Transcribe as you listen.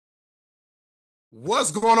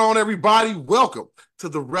What's going on, everybody? Welcome to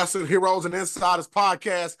the Wrestling Heroes and Insiders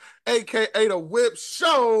podcast, aka the Whip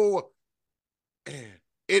Show. And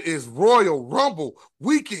it is Royal Rumble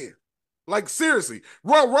weekend. Like, seriously,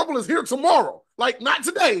 Royal Rumble is here tomorrow. Like, not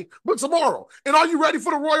today, but tomorrow. And are you ready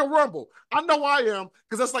for the Royal Rumble? I know I am,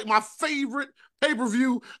 because that's like my favorite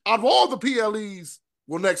pay-per-view out of all the PLEs,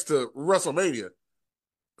 well, next to WrestleMania.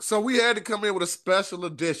 So we had to come in with a special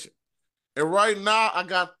edition. And right now, I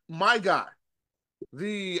got my guy,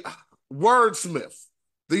 the wordsmith,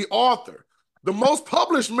 the author, the most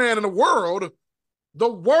published man in the world, the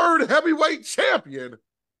word heavyweight champion,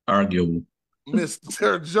 Arguable.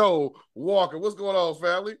 Mr. Joe Walker. What's going on,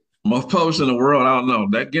 family? Most published in the world, I don't know.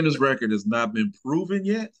 That Guinness record has not been proven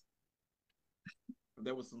yet.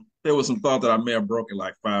 There was some thought that I may have broken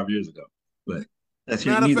like 5 years ago, but that's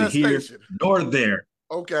neither here Manifestation. nor there.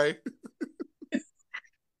 Okay.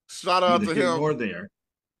 Shout out Neither to here him. nor there.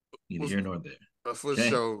 Neither here nor there. For Okay.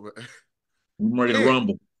 sure. I'm ready to Man,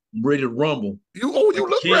 rumble. I'm ready to rumble. you Like a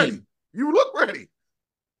look ready. king. You look ready.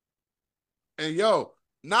 And yo,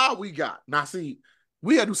 now see,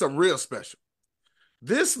 we had to do something real special.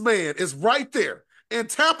 This man is right there in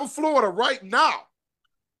Tampa, Florida, right now,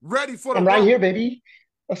 ready for the I'm right here, Rumble. baby.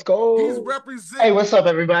 Let's He's go. Hey, representing what's up,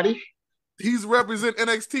 everybody? he's representing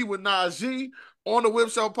NXT with Najee on the Whip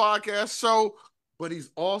Show podcast show, but he's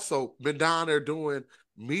also been down there doing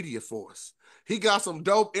media for us. He got some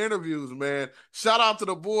dope interviews, man. Shout out to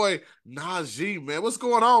the boy Najee, man. What's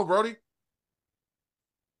going on, Brody?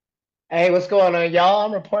 Hey, what's going on, y'all?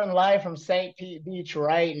 I'm reporting live from St. Pete Beach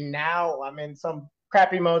right now. I'm in some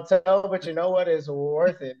crappy motel, but you know what? It's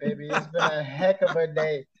worth it, baby. It's been a heck of a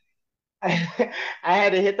day. I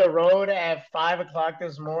had to hit the road at 5 o'clock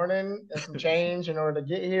this morning and some change in order to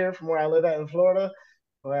get here from where I live at in Florida.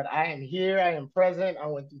 But I am here. I am present. I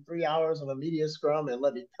went through 3 hours of a media scrum, and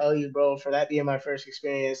let me tell you, bro, for that being my first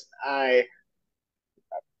experience, I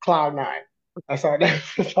cloud nine. That's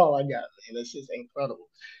all I got, man. This is incredible.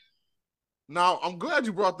 Now, I'm glad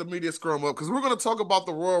you brought the media scrum up because we're going to talk about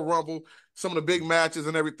the Royal Rumble, some of the big matches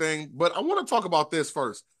and everything. But I want to talk about this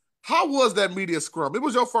first. How was that media scrum? It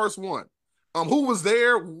was your first one. Who was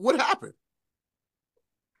there? What happened?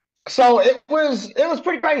 So it was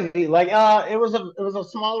pretty crazy. Like it was a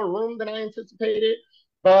smaller room than I anticipated,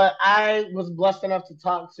 but I was blessed enough to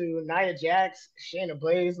talk to Nia Jax, Shayna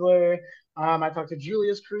Baszler. I talked to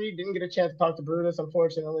Julius Creed. Didn't get a chance to talk to Brutus.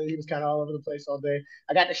 Unfortunately, he was kind of all over the place all day.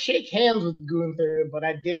 I got to shake hands with Gunther, but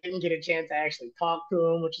I didn't get a chance to actually talk to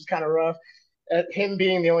him, which is kind of rough. Him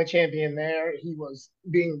being the only champion there, he was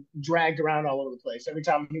being dragged around all over the place. Every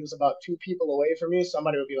time he was about 2 people away from me,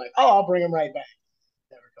 somebody would be like, "Oh, I'll bring him right back."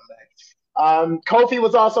 Never come back. Kofi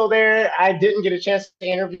was also there. I didn't get a chance to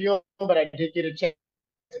interview him, but I did get a chance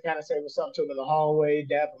to kind of say what's up to him in the hallway,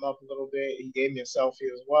 dap him up a little bit. He gave me a selfie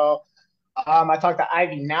as well. I talked to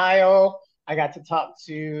Ivy Nile. I got to talk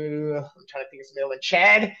to, I'm trying to think of some name,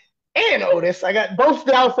 Chad and Otis. I got both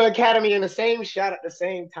the Alpha Academy in the same shot at the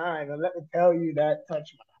same time. And let me tell you, that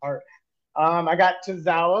touched my heart. I got to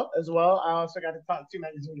Zawa as well. I also got to talk to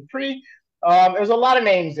Magazine Dupree. There's a lot of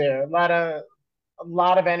names there, a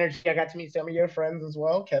lot of energy. I got to meet some of your friends as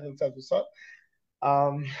well. Kevin says what's up.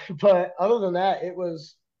 But other than that, it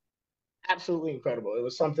was absolutely incredible. It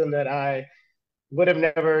was something that I would have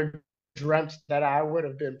never dreamt that I would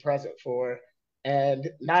have been present for. And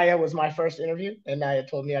Naya was my first interview, and Naya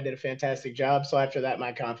told me I did a fantastic job. So after that,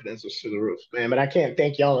 my confidence was through the roof, man. But I can't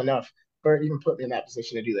thank y'all enough for even putting me in that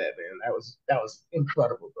position to do that, man. That was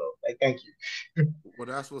incredible, bro. Like, thank you. Well,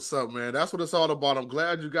 that's what's up, man. That's what it's all about. I'm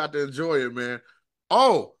glad you got to enjoy it, man.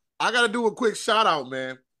 Oh, I got to do a quick shout out,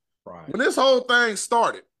 man. Right. When this whole thing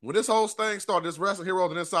started, this Wrestling Heroes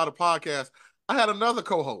and Insider podcast, I had another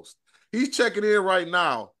co-host. He's checking in right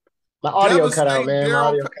now. My audio cut out, Devastating man. My Daryl,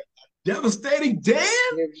 audio cut Devastating Dan.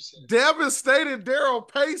 out. devastating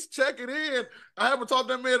Daryl Pace checking in. I haven't talked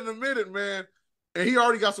to that man in a minute, man, and he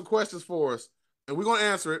already got some questions for us, and we're gonna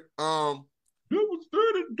answer it.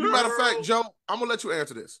 Devastating Matter of fact, Dan. Joe, I'm gonna let you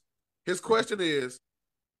answer this. His question is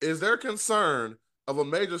there concern of a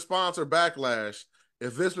major sponsor backlash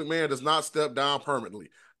if Vince McMahon does not step down permanently?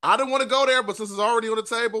 I didn't want to go there, but since it's already on the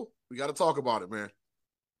table, we got to talk about it, man.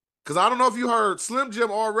 Because I don't know if you heard, Slim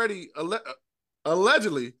Jim already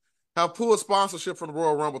allegedly have pulled sponsorship from the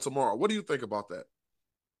Royal Rumble tomorrow. What do you think about that?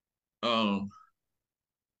 Um,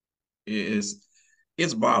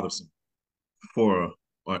 it's bothersome for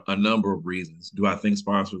a number of reasons. Do I think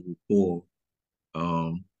sponsors will pull?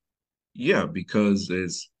 Um, yeah, because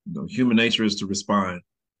human nature is to respond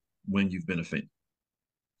when you've been offended,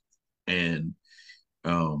 and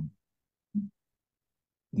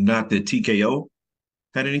not that TKO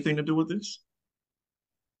had anything to do with this,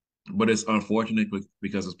 but it's unfortunate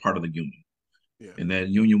because it's part of the union, Yeah. and that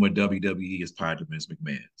union with WWE is tied to Vince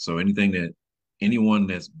McMahon. So anyone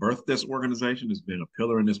that's birthed this organization has been a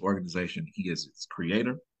pillar in this organization. He is its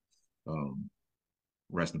creator. Um,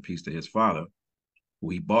 Rest in peace to his father, who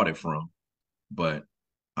he bought it from. But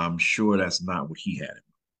I'm sure that's not what he had.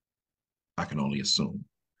 I can only assume.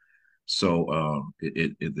 So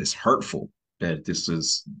it's hurtful that this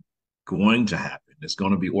is going to happen. There's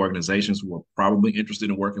going to be organizations who are probably interested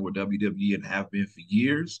in working with WWE and have been for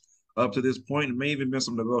years up to this point, and may even been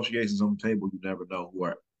some negotiations on the table. You never know, who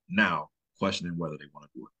are now questioning whether they want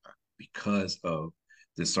to do it or not because of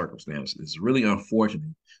this circumstance. It's really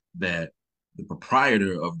unfortunate that the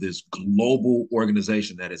proprietor of this global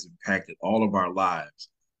organization that has impacted all of our lives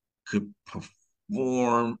could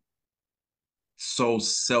perform so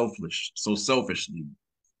selfishly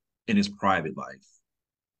in his private life,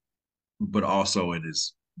 but also in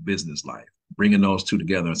his business life, bringing those two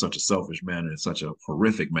together in such a selfish manner, in such a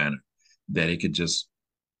horrific manner, that it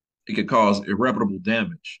could cause irreparable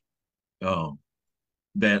damage, um,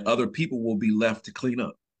 that other people will be left to clean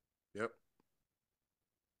up. Yep.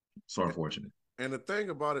 So unfortunate. And the thing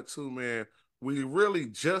about it too, man, we really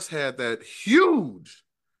just had that huge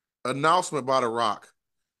announcement by The Rock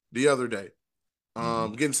the other day,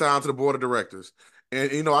 getting signed to the board of directors.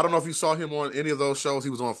 And I don't know if you saw him on any of those shows. He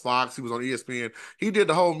was on Fox, he was on ESPN. He did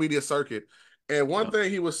the whole media circuit. And one thing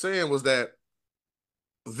he was saying was that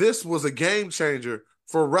this was a game changer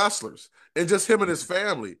for wrestlers and just him and his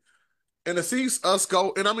family. And to see us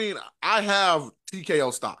go, and I mean, I have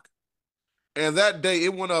TKO stock. And that day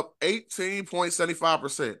it went up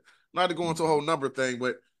 18.75%. Not to go into a whole number thing,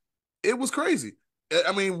 but it was crazy.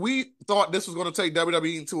 I mean, we thought this was going to take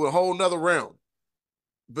WWE into a whole nother realm.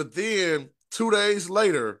 But then 2 days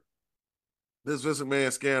later, this Vince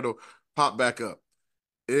McMahon scandal popped back up.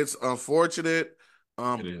 It's unfortunate.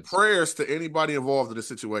 It is. Prayers to anybody involved in this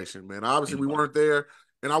situation, man. Obviously, we weren't there.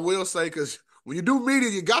 And I will say, because when you do media,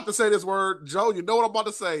 you got to say this word. Joe, you know what I'm about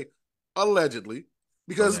to say. Allegedly.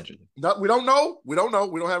 Because Allegedly. we don't know. We don't know.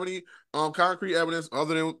 We don't have any concrete evidence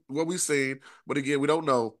other than what we've seen. But again, we don't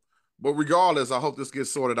know. But regardless, I hope this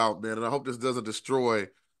gets sorted out, man. And I hope this doesn't destroy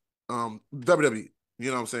WWE. You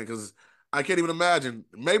know what I'm saying? Because I can't even imagine.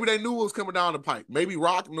 Maybe they knew it was coming down the pipe. Maybe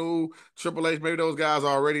Rock knew, Triple H, maybe those guys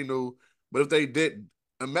already knew. But if they didn't,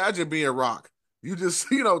 imagine being Rock. You just,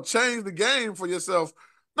 change the game for yourself.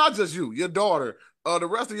 Not just you, your daughter, the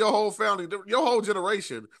rest of your whole family, your whole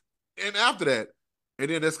generation. And after that, and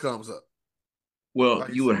then this comes up. Well,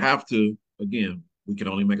 Like, you would have to, again, we can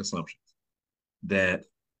only make assumptions that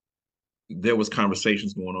there was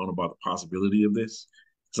conversations going on about the possibility of this.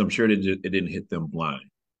 So I'm sure it didn't hit them blind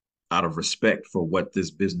out of respect for what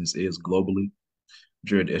this business is globally.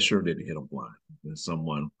 It sure didn't hit them blind. And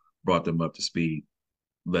someone brought them up to speed,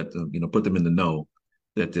 let them, put them in the know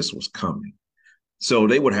that this was coming. So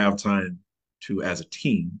they would have time to, as a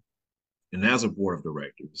team and as a board of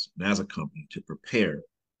directors and as a company, to prepare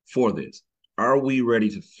for this. Are we ready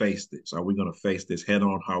to face this? Are we going to face this head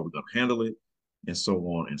on? How are we going to handle it? And so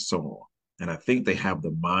on and so on. And I think they have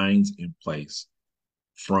the minds in place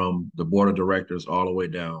from the board of directors all the way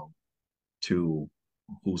down to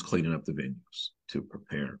who's cleaning up the venues to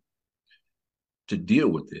prepare to deal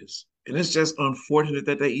with this. And it's just unfortunate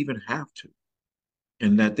that they even have to,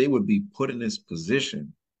 and that they would be put in this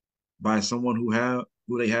position by someone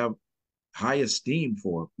who they have high esteem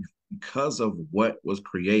for because of what was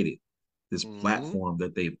created, this platform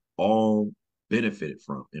that they've all benefited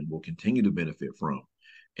from and will continue to benefit from.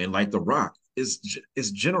 And like The Rock, is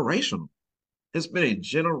generational. It's been a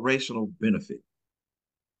generational benefit.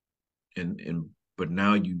 But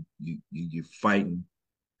now you're fighting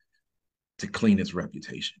to clean its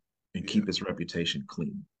reputation and keep its reputation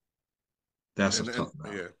clean. That's a tough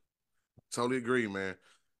matter. Yeah, totally agree, man.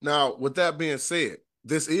 Now, with that being said,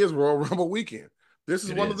 this is Royal Rumble weekend. This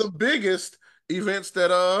is one of the biggest events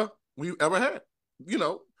that we ever had.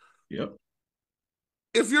 Yep.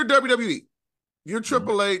 If you're WWE, you're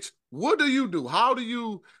Triple H, what do you do? How do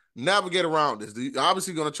you navigate around this? You're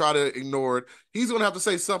obviously going to try to ignore it. He's going to have to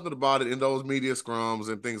say something about it in those media scrums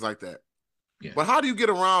and things like that. Yeah. But how do you get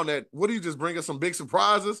around that? What do you just bring us some big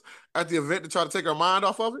surprises at the event to try to take our mind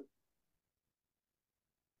off of it?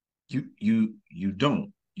 You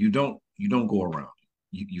don't go around.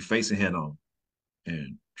 You face it head on.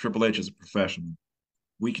 And Triple H is a professional.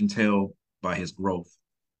 We can tell by his growth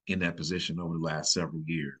in that position over the last several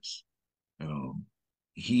years.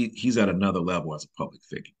 He's at another level as a public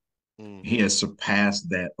figure. Mm-hmm. He has surpassed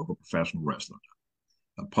that of a professional wrestler,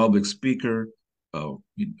 a public speaker, a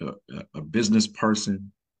business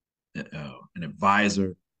person, an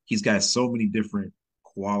advisor. He's got so many different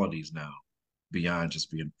qualities now beyond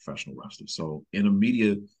just being a professional wrestler. So in a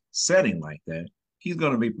media setting like that, he's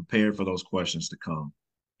going to be prepared for those questions to come,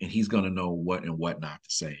 and he's going to know what and what not to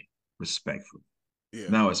say respectfully. Yeah.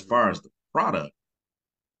 Now, as far as the product,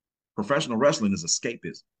 professional wrestling is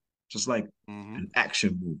escapism, just like an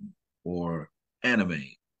action movie or anime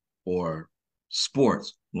or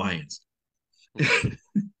sports, Lions.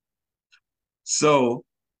 So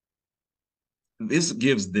this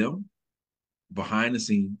gives them behind the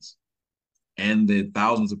scenes and the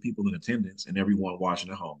thousands of people in attendance and everyone watching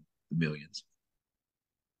at home, the millions,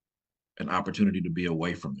 an opportunity to be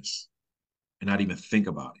away from this and not even think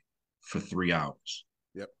about it for 3 hours.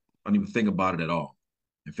 Yep. Not even think about it at all.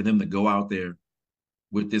 And for them to go out there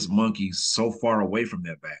with this monkey so far away from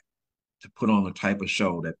their back to put on the type of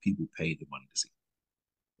show that people paid the money to see.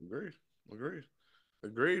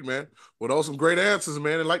 Agreed, man. Well, those some great answers,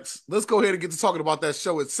 man. And let's go ahead and get to talking about that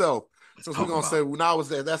show itself. Since we're gonna say, well, now it's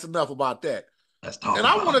there, that's enough about that. Let's talk. And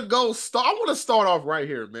I want to start off right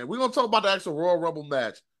here, man. We're gonna talk about the actual Royal Rumble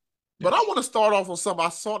match, but I want to start off on something I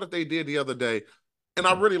saw that they did the other day, and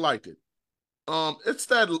I really liked it. It's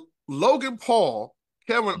that Logan Paul,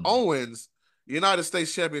 Kevin Owens United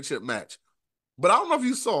States Championship match. But I don't know if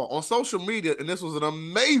you saw on social media, and this was an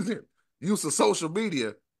amazing use of social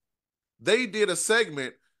media. They did a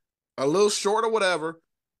segment, a little short or whatever,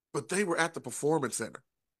 but they were at the Performance Center.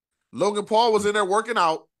 Logan Paul was in there working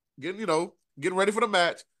out, getting ready for the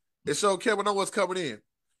match. It showed Kevin Owens coming in,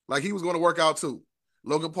 like he was going to work out too.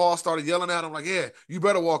 Logan Paul started yelling at him like, yeah, you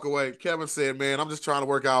better walk away. Kevin said, man, I'm just trying to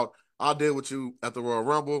work out. I'll deal with you at the Royal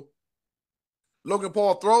Rumble. Logan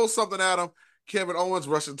Paul throws something at him. Kevin Owens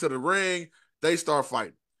rushes to the ring. They start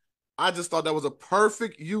fighting. I just thought that was a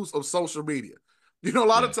perfect use of social media. You know, a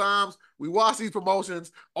lot of times we watch these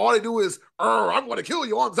promotions, all they do is, I'm going to kill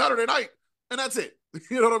you on Saturday night. And that's it.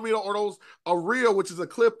 You know what I mean? Or a reel, which is a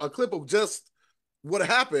clip of just what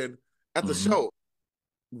happened at the show.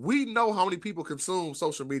 We know how many people consume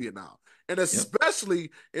social media now. And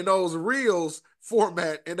especially in those reels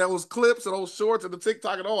format and those clips and those shorts and the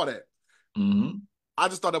TikTok and all that. I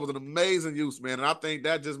just thought that was an amazing use, man. And I think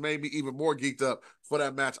that just made me even more geeked up for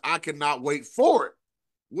that match. I cannot wait for it.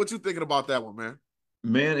 What you thinking about that one, man?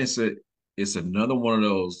 Man, it's another one of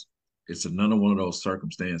those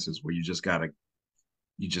circumstances where you just gotta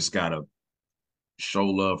show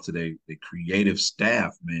love to the creative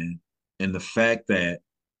staff, man. And the fact that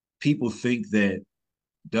people think that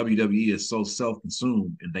WWE is so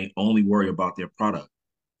self-consumed and they only worry about their product.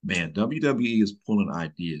 Man, WWE is pulling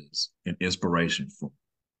ideas and inspiration from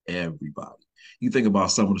everybody. You think about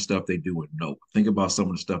some of the stuff they do with Nope. Think about some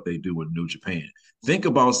of the stuff they do with New Japan. Think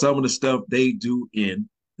about some of the stuff they do in,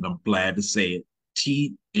 and I'm glad to say it,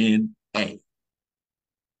 TNA.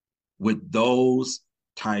 With those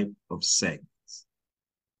type of segments.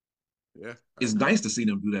 Yeah. It's nice to see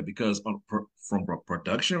them do that because from a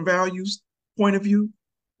production values point of view,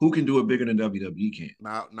 who can do it bigger than WWE can?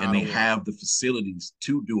 And they have the facilities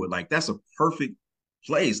to do it. Like, that's a perfect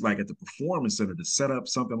place, like at the Performance Center, to set up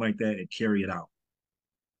something like that and carry it out.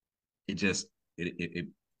 It takes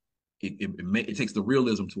the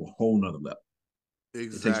realism to a whole nother level.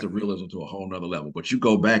 Exactly. It takes the realism to a whole nother level. But you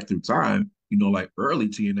go back through time, like early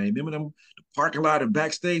TNA, remember them, the parking lot and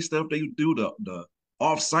backstage stuff they would do, the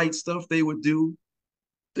off-site stuff they would do?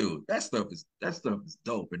 Dude, that stuff is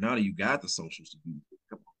dope. And now that you got the socials to do it,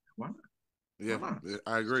 come on, why not? Yeah,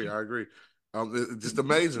 I agree. It's just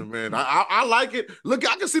amazing, man. I like it. Look,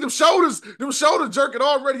 I can see them shoulders jerking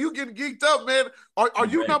already. You getting geeked up, man. Are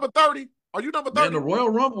you number 30? Are you number 30? Man, the Royal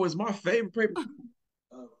Rumble is my favorite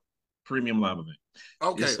premium live event.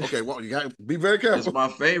 Okay. Well, you got to be very careful. It's my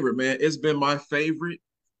favorite, man. It's been my favorite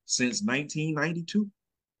since 1992.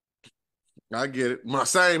 I get it.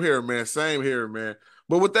 Same here, man.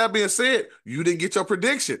 But with that being said, you didn't get your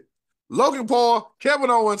prediction. Logan Paul, Kevin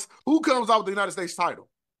Owens, who comes out with the United States title?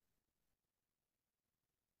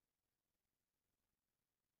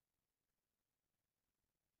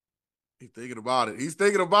 He's thinking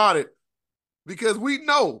about it because we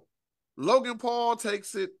know Logan Paul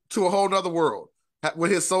takes it to a whole nother world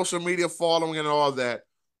with his social media following and all that.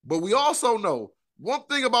 But we also know one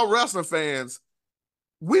thing about wrestling fans,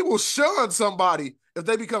 we will shun somebody if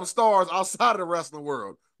they become stars outside of the wrestling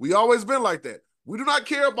world. We always been like that. We do not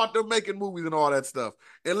care about them making movies and all that stuff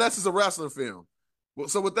unless it's a wrestling film.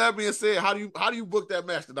 So with that being said, how do you book that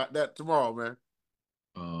match that tomorrow, man?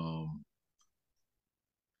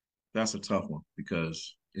 That's a tough one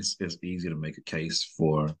because it's easy to make a case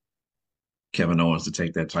for Kevin Owens to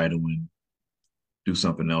take that title and do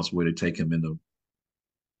something else with it, take him into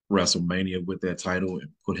WrestleMania with that title and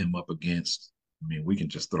put him up against I mean, we can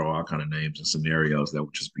just throw all kind of names and scenarios that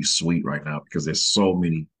would just be sweet right now because there's so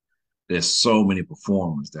many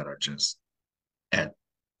performers that are just at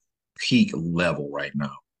peak level right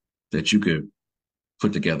now that you could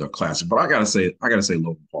put together a classic. But I gotta say,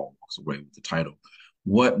 Logan Paul walks away with the title.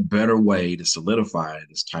 What better way to solidify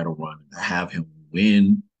this title run and to have him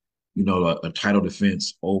win, a title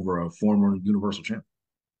defense over a former Universal champion?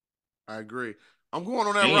 I agree. I'm going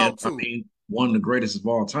on that And route I too. mean, one of the greatest of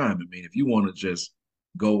all time. I mean, if you want to just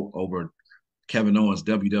go over Kevin Owens'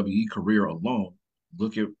 WWE career alone,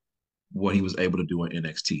 look at what he was able to do in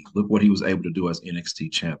NXT. Look what he was able to do as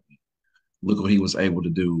NXT champion. Look what he was able to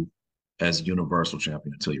do as Universal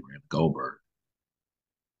champion until he ran Goldberg.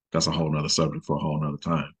 That's a whole nother subject for a whole nother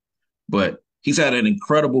time. But he's had an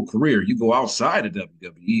incredible career. You go outside of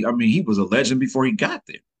WWE. I mean, he was a legend before he got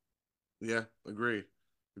there. Yeah, agree.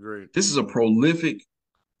 Agreed. This is a prolific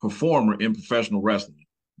performer in professional wrestling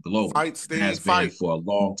globally Fight, and Sting, has been fight. for a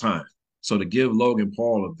long time. So to give Logan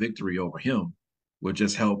Paul a victory over him would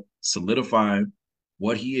just help solidify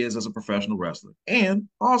what he is as a professional wrestler. And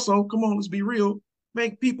also, come on, let's be real,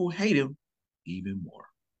 make people hate him even more.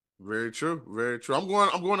 Very true. Very true. I'm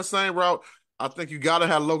going the same route. I think you gotta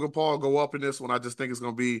have Logan Paul go up in this one. I just think it's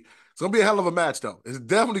gonna be a hell of a match though. It's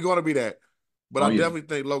definitely gonna be that. But Oh I yeah. definitely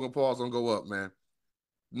think Logan Paul's gonna go up, man.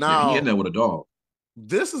 Yeah, he in Now, there with a dog.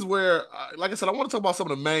 this is where, like I said, I want to talk about some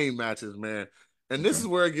of the main matches, man. And this Okay. is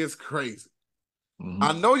where it gets crazy. I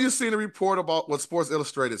Mm-hmm. know you've seen a report about what Sports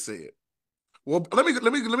Illustrated said. Well, let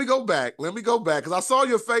me go back. Let me go back because I saw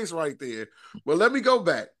your face right there. Well, let me go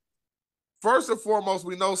back. First and foremost,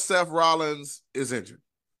 we know Seth Rollins is injured.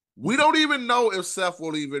 We don't even know if Seth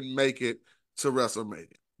will even make it to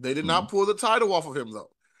WrestleMania. They did Mm-hmm. not pull the title off of him though.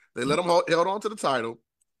 They let him held on to the title.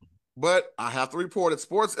 But I have to report it.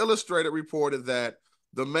 Sports Illustrated reported that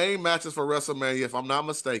the main matches for WrestleMania, if I'm not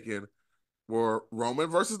mistaken, were Roman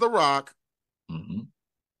versus The Rock, Mm-hmm.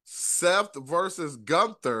 Seth versus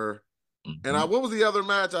Gunther, and Mm-hmm. what was the other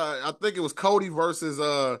match? I think it was Cody versus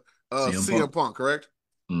CM CM Punk. Punk, correct?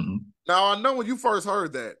 Mm-hmm. Now I know when you first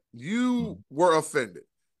heard that, you Mm-hmm. were offended.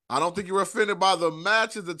 I don't think you were offended by the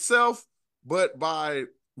matches itself, but by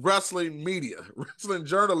wrestling media, wrestling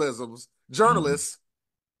Mm-hmm. journalists,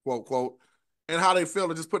 quote, quote, and how they feel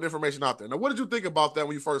to just putting information out there. Now, what did you think about that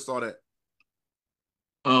when you first saw that?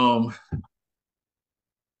 Um,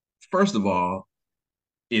 First of all,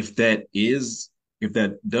 if that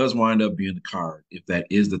does wind up being the card, if that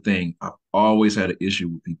is the thing, I've always had an issue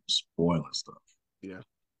with people spoiling stuff. Yeah.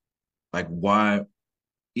 Like why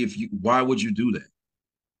would you do that?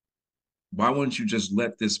 Why wouldn't you just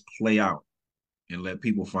let this play out and let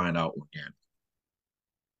people find out organically?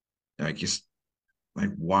 Like it's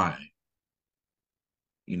like why?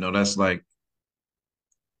 That's like,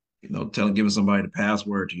 giving somebody the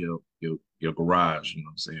password to your garage, you know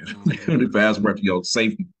what I'm Mm-hmm. saying? The password to your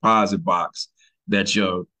safety deposit box that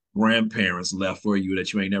your grandparents left for you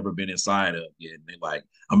that you ain't never been inside of yet. And they're like,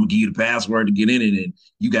 I'm gonna give you the password to get in it, and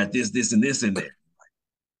you got this, and this in there.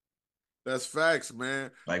 That's facts,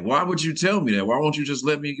 man. Like, why would you tell me that? Why won't you just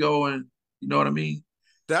let me go and you know what I mean?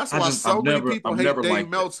 That's why so many people I've hate never Dave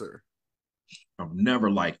liked that. Meltzer. I've never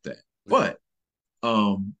liked that. Yeah. But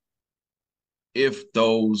um, if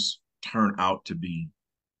those turn out to be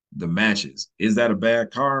the matches, is that a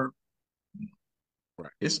bad card?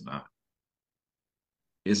 Right. It's not.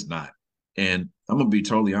 It's not. And I'm gonna be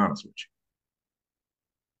totally honest with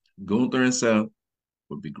you. Gunther and Seth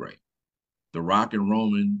would be great. The Rock and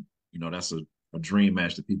Roman, that's a dream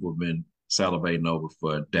match that people have been salivating over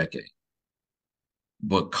for a decade.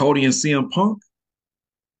 But Cody and CM Punk,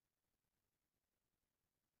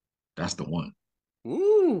 that's the one.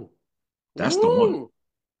 Ooh. That's the one. Ooh.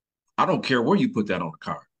 I don't care where you put that on the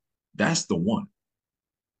card. That's the one.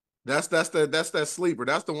 That's that sleeper.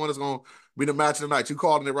 That's the one that's gonna be the match of the night. You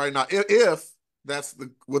calling it right now. If that's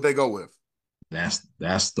what they go with.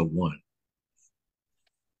 That's the one.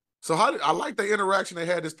 So I like the interaction they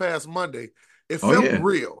had this past Monday. It Oh felt yeah.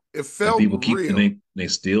 real. It And felt people keep and real. they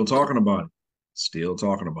still talking about it. Still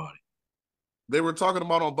talking about it. They were talking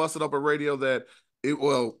about on Busted Up a Radio that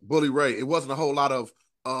Bully Ray, it wasn't a whole lot of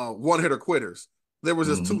one hitter quitters. There was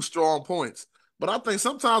just two Mm-hmm. strong points. But I think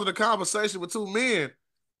sometimes in a conversation with two men,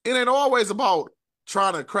 it ain't always about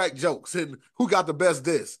trying to crack jokes and who got the best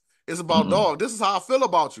this. It's about, Mm-mm. dog, this is how I feel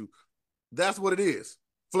about you. That's what it is.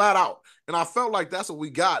 Flat out. And I felt like that's what we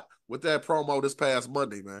got with that promo this past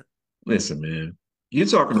Monday, man. Listen, man, you're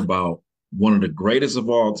talking about one of the greatest of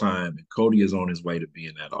all time, and Cody is on his way to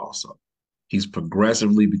being that also. He's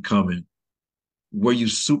progressively becoming where you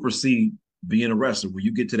supersede being a wrestler, where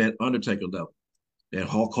you get to that Undertaker level, that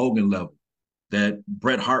Hulk Hogan level, that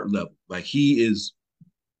Bret Hart level. Like he is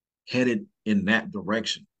headed in that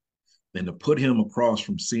direction. And to put him across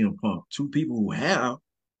from CM Punk, two people who have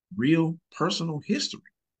real personal history.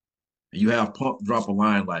 And you have Punk drop a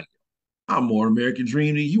line like, I'm more American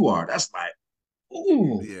Dream than you are. That's like,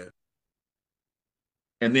 ooh. Yeah.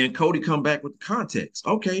 And then Cody come back with the context.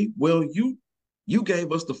 Okay, well, you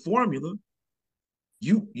gave us the formula.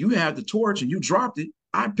 You had the torch and you dropped it.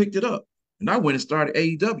 I picked it up. And I went and started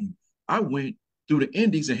AEW. I went through the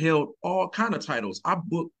indies and held all kind of titles.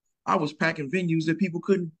 I was packing venues that people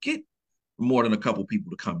couldn't get more than a couple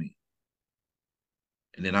people to come in.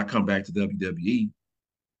 And then I come back to WWE.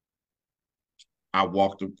 I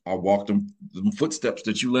walked them the footsteps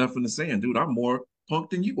that you left in the sand, dude. I'm more Punk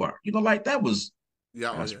than you are. Like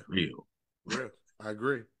Yeah. that's real. Real. I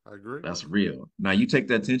agree. That's real. Now you take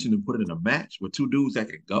that tension and put it in a match with two dudes that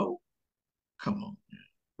can go. Come on, man.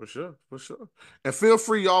 For sure. And feel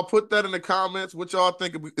free, y'all, put that in the comments. What y'all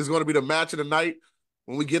think is going to be the match of the night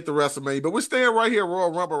when we get to WrestleMania. But we're staying right here,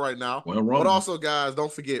 Royal Rumble, right now. Well, but also, guys,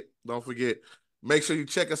 don't forget. Make sure you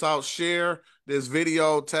check us out. Share this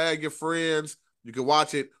video. Tag your friends. You can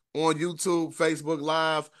watch it on YouTube, Facebook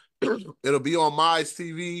Live. It'll be on Mize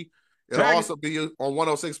TV. It'll also be on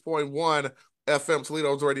 106.1 FM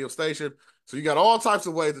Toledo's radio station. So you got all types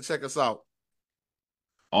of ways to check us out.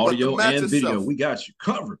 Audio and video, we got you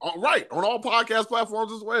covered. All right, on all podcast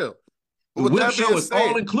platforms as well. But the Whip Show is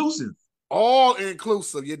all inclusive. All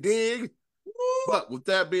inclusive, you dig? Woo. But with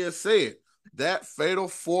that being said, that fatal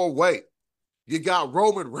four-way, you got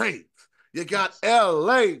Roman Reigns, you got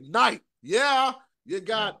LA Knight, yeah, you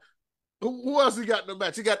got who else you got in the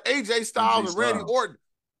match? You got AJ Styles and Randy Orton.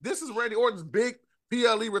 This is Randy Orton's big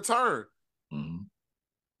PLE return. Mm-hmm.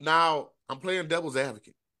 Now, I'm playing devil's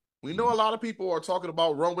advocate. We know a lot of people are talking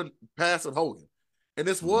about Roman passing Hogan. And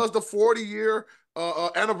this was the 40-year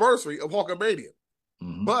anniversary of Hulkamania.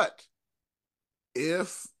 Mm-hmm. But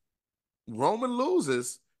if Roman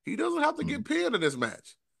loses, he doesn't have to get pinned in this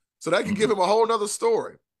match. So that can give him a whole nother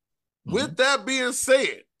story. With that being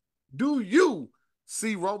said, do you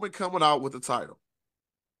see Roman coming out with the title?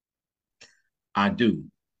 I do.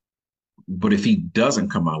 But if he doesn't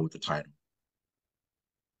come out with the title,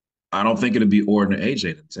 I don't think it'll be Orton or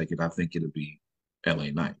AJ to take it. I think it'll be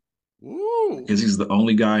LA Knight. Ooh. Because he's the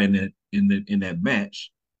only guy in that match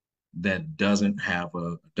that doesn't have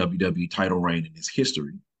a WWE title reign in his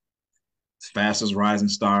history. Fastest rising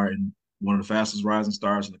star and one of the fastest rising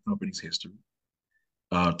stars in the company's history.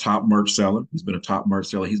 Top merch seller. He's been a top merch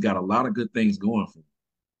seller. He's got a lot of good things going for him.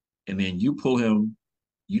 And then you pull him,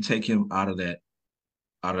 you take him out of that,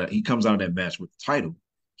 he comes out of that match with the title.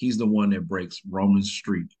 He's the one that breaks Roman's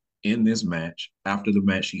streak in this match after the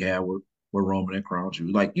match he had with Roman and Crown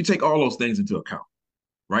Jewel. Like, you take all those things into account,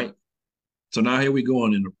 right? So now here we go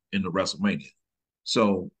on in the WrestleMania.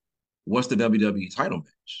 So what's the WWE title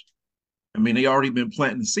match? I mean, they already been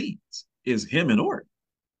planting the seeds. It's him and Orton.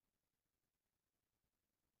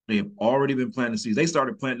 They have already been planting the seeds. They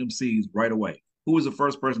started planting them seeds right away. Who was the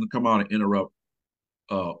first person to come out and interrupt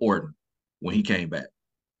Orton when he came back?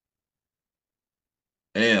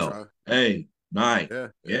 Knight.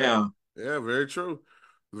 Yeah. Very true.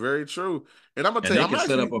 Very true. And I'm gonna tell you, they can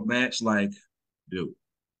set up a match like, dude.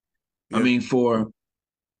 Yeah. I mean, for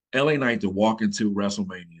LA Knight to walk into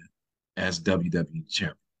WrestleMania as WWE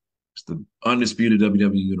champion, it's the undisputed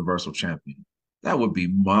WWE Universal Champion. That would be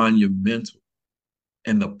monumental.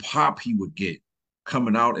 And the pop he would get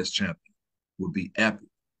coming out as champion would be epic.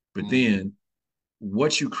 But then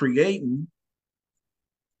what you creating,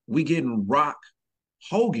 we getting Rock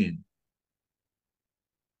Hogan.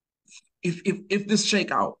 If this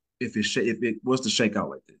shake out, if it was to shake out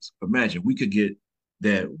like this, imagine we could get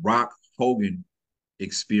that Rock Hogan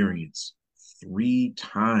experience 3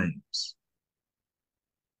 times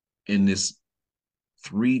in this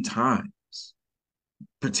 3 times,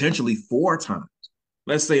 potentially 4 times.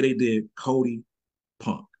 Let's say they did Cody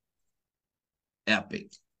Punk.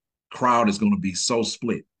 Epic. Crowd is going to be so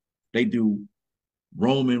split. They do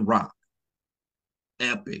Roman Rock.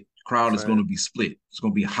 Epic. Crowd is going to be split. It's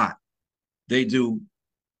going to be hot. They do,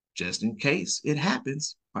 just in case it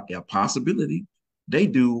happens, a possibility, they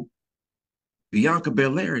do Bianca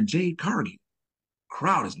Belair and Jade Cargill.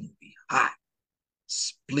 Crowd is going to be hot.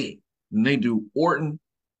 Split. And they do Orton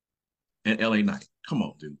and LA Knight. Come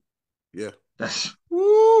on, dude. Yeah. That's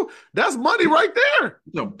money right there.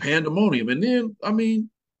 Pandemonium. And then, and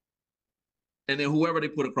then whoever they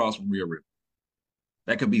put across from Rhea Ripley.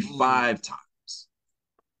 That could be 5 times.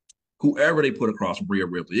 Whoever they put across from Rhea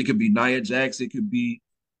Ripley. It could be Nia Jax. It could be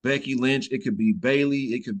Becky Lynch. It could be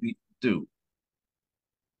Bayley. It could be, dude.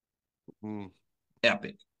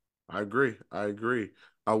 Epic. I agree.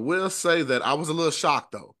 I will say that I was a little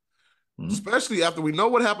shocked though, Mm-hmm. especially after we know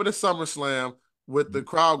what happened at SummerSlam with the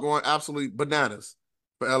crowd going absolutely bananas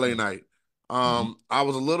for LA Knight. Mm-hmm. I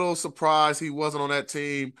was a little surprised he wasn't on that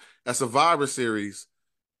team at Survivor Series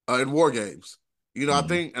in War Games. You know, I Mm-hmm.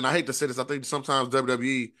 think, and I hate to say this, I think sometimes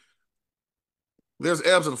WWE, there's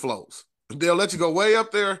ebbs and flows. They'll let you go way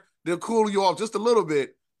up there, they'll cool you off just a little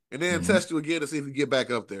bit, and then Mm-hmm. test you again to see if you get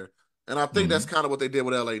back up there. And I think that's Mm-hmm. kind of what they did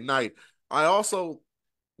with LA Knight. I also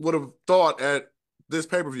would have thought at this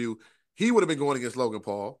pay-per-view, he would have been going against Logan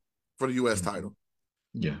Paul for the U.S. Mm-hmm. title.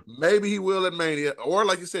 Yeah. Maybe he will at Mania, or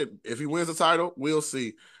like you said, if he wins the title, we'll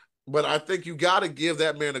see. But I think you got to give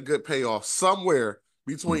that man a good payoff somewhere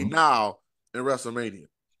between Mm-hmm. now and WrestleMania.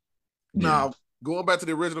 Yeah. Now, going back to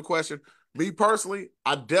the original question, me personally,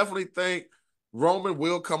 I definitely think Roman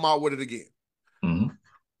will come out with it again. Mm-hmm.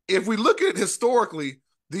 If we look at historically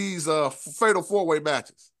these fatal four-way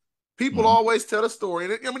matches, people Mm-hmm. always tell a story,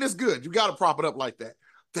 and I mean, it's good. You got to prop it up like that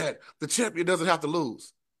the champion doesn't have to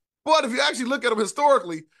lose. But if you actually look at them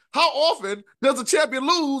historically, how often does the champion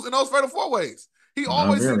lose in those fatal four-ways? He Not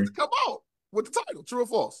always seems very to come out with the title, true or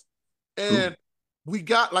false. true. And we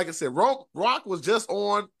got, like I said, Rock was just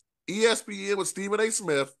on ESPN with Stephen A.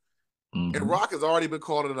 Smith, and Mm-hmm. Rock has already been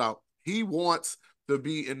calling it out. He wants to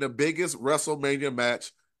be in the biggest WrestleMania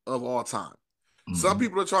match of all time. Some Mm-hmm.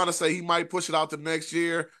 people are trying to say he might push it out to next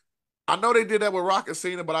year. I know they did that with Rock and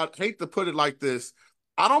Cena, but I hate to put it like this.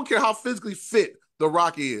 I don't care how physically fit The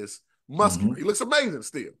Rock is, muscular. Mm-hmm. He looks amazing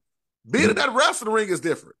still. Being in Yep. that wrestling ring is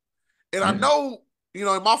different. And I Yeah. know, you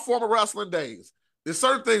know, in my former wrestling days, there's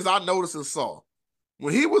certain things I noticed and saw.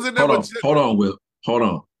 When he was in there Hold with on. Hold on, Will. Hold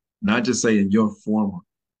on. Not just saying your former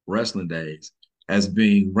wrestling days as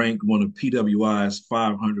being ranked one of PWI's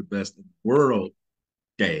 500 best in the world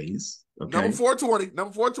days. number Okay. 420,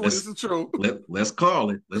 number 420, this Let's is true. let's call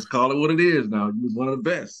it. Let's call it what it is now. You was one of the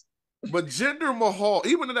best. But Jinder Mahal,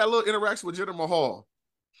 even in that little interaction with Jinder Mahal,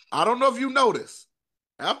 I don't know if you noticed,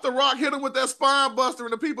 after Rock hit him with that spine buster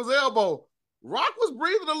in the people's elbow, Rock was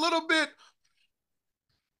breathing a little bit.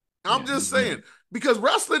 I'm Yeah, just saying, because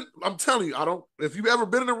wrestling, I'm telling you, I don't, if you've ever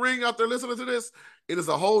been in the ring out there listening to this, it is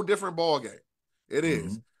a whole different ball game. It mm-hmm.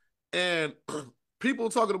 is. And people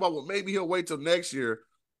talking about, well, maybe he'll wait till next year.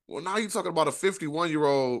 Well, now you're talking about a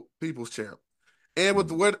 51-year-old people's champ. And with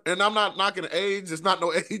the Mm-hmm. way, and I'm not knocking age, it's not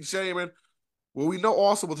no age shaming. Well, we know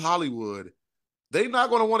also with Hollywood, they're not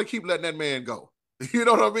going to want to keep letting that man go. You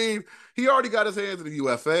know what I mean? He already got his hands in the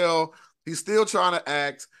UFL. He's still trying to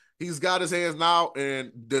act. He's got his hands now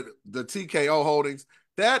in the TKO holdings.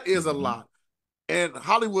 That is a Mm-hmm. lot. And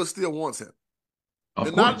Hollywood still wants him. Of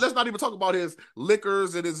And not course. let's not even talk about his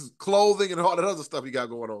liquors and his clothing and all that other stuff he got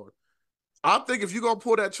going on. I think if you're going to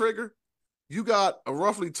pull that trigger, you got a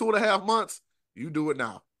roughly 2.5 months, you do it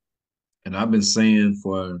now. And I've been saying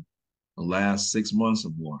for the last 6 months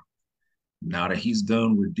or more, now that he's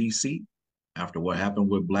done with DC, after what happened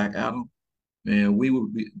with Black Adam, man, we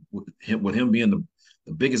would be with him being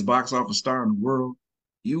the biggest box office star in the world,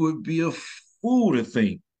 you would be a fool to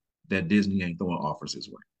think that Disney ain't throwing offers his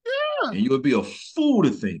way. Yeah. And you would be a fool to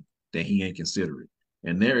think that he ain't considering.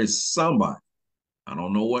 And there is somebody, I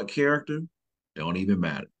don't know what character, don't even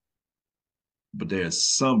matter. But there's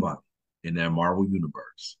somebody in that Marvel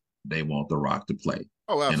universe they want The Rock to play.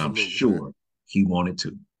 Oh, And I'm absolutely, man. sure he wanted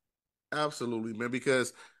to. Absolutely, man.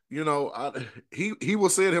 Because you know, he will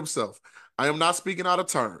say it himself. I am not speaking out of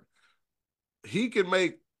turn. He can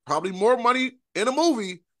make probably more money in a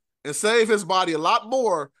movie and save his body a lot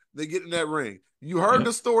more than getting in that ring. You heard Yep.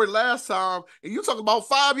 the story last time, and you talk about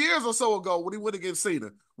 5 years or so ago when he went against Cena.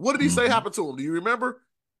 What did he say Mm-hmm. happened to him? Do you remember?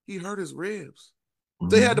 He hurt his ribs.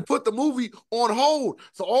 They had to Mm-hmm. put the movie on hold.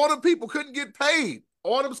 So all the people couldn't get paid.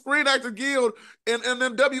 All them Screen Actor Guild and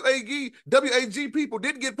them WAG people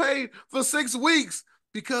didn't get paid for 6 weeks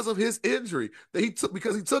because of his injury that he took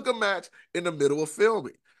because he took a match in the middle of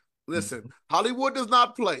filming. Listen, Mm-hmm. Hollywood does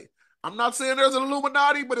not play. I'm not saying there's an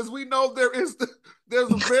Illuminati, but as we know, there's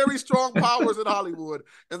very strong powers in Hollywood,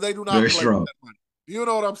 and they do not Very play with strong. that money. You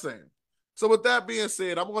know what I'm saying? So with that being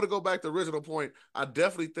said, I'm going to go back to the original point. I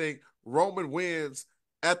definitely think Roman wins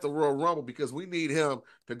at the Royal Rumble because we need him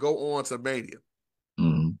to go on to Mania.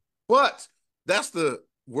 Mm-hmm. But that's the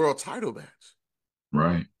world title match.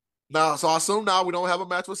 Right. Now, so I assume now we don't have a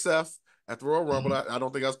match with Seth at the Royal Rumble. Mm-hmm. I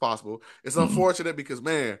don't think that's possible. It's Mm-hmm. unfortunate because,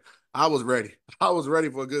 man, I was ready. I was ready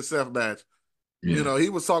for a good Seth match. You Yeah. know, he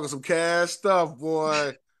was talking some cash stuff,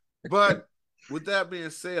 boy. But with that being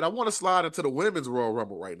said, I want to slide into the women's Royal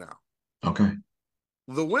Rumble right now. Okay.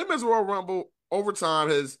 The women's Royal Rumble overtime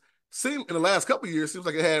has seemed in the last couple of years seems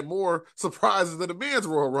like it had more surprises than the men's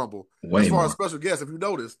Royal Rumble as Way far as more. special guests. If you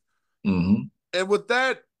noticed, Mm-hmm. And with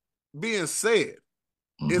that being said,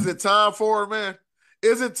 is Mm-hmm. it time for it, man?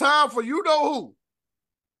 Is it time for you know who?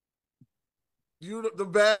 You the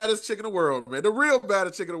baddest chick in the world, man. The real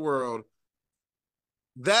baddest chick in the world.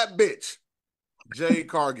 That bitch, Jade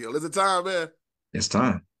Cargill. Is it time, man? It's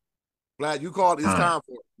time. Glad you called. It's Time. time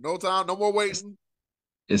for it. No time, no more It's waiting.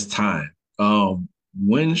 it's time.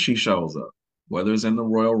 When she shows up, whether it's in the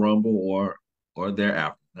Royal Rumble or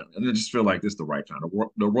thereafter, and I just feel like this is the right time.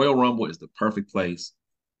 The Royal Rumble is the perfect place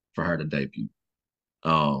for her to debut.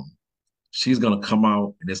 Um, she's gonna come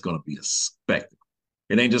out and it's gonna be a spectacle.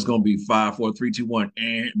 It ain't just gonna be 5, 4, 3, 2, 1,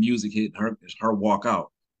 and music hit her walk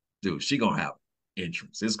out. Dude, she gonna have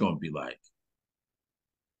entrance. It's gonna be like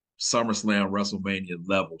SummerSlam, WrestleMania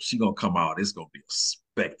level. She gonna come out. It's gonna be a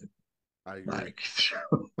spectacle. I agree. Like,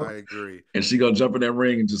 I agree. and she gonna jump in that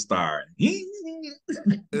ring and just start.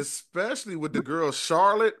 Especially with the girl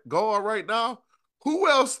Charlotte going right now. Who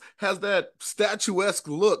else has that statuesque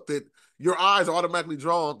look that your eyes are automatically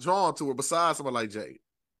drawn to her besides someone like Jade?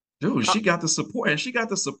 Dude, Uh, she got the support, and she got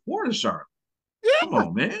the support of Charlotte. Come yeah.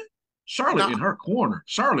 on, man. Charlotte Now, in her corner.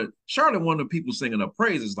 Charlotte, one of the people singing her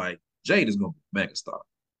praises like Jade is gonna be a megastar.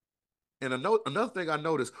 and another thing I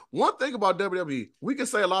noticed, one thing about WWE, we can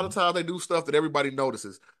say a lot of times they do stuff that everybody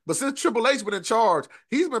notices. But since Triple H been in charge,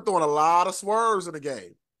 he's been throwing a lot of swerves in the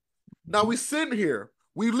game. Now we sitting here,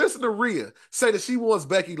 we listen to Rhea say that she wants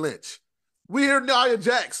Becky Lynch. We hear Nia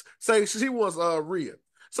Jax say she wants Rhea.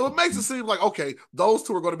 So it makes it seem like, okay, those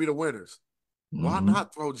two are going to be the winners. Why Mm-hmm.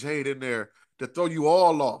 not throw Jade in there to throw you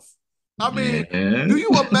all off? I mean, Yeah. do you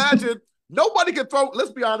imagine nobody can throw,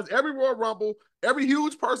 let's be honest, every Royal Rumble, every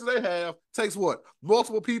huge person they have takes what?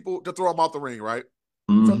 Multiple people to throw them out the ring, right?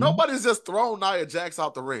 So Mm-hmm. nobody's just throwing Nia Jax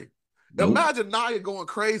out the ring. Nope. Imagine Nia going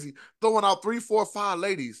crazy, throwing out 3, 4, 5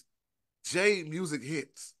 ladies. Jade music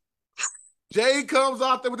hits. Jade comes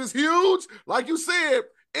out there with this huge, like you said,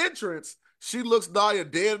 entrance. She looks Nia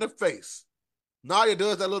dead in the face. Nia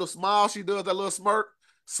does that little smile. She does that little smirk,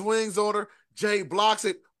 swings on her. Jade blocks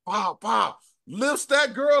it. Pow, pow. Lifts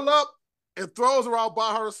that girl up and throws her out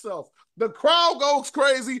by herself. The crowd goes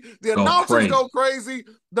crazy. The Go announcers go crazy. crazy.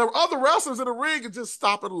 The other wrestlers in the ring can just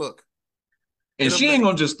stop and look. And And she ain't imagine.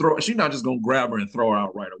 gonna just throw, she's not just gonna grab her and throw her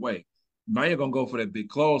out right away. Now you're gonna go for that big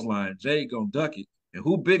clothesline. Jade gonna duck it. And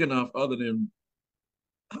who big enough other than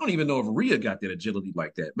I don't even know if Rhea got that agility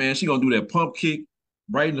like that. Man, she gonna do that pump kick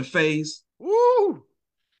right in the face. Woo!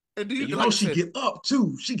 And do And you, you like know I she said, get up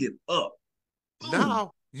too. She get up. Boom.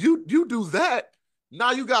 now you do that.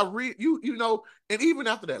 Now you got you know, and even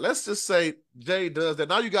after that, let's just say Jay does that.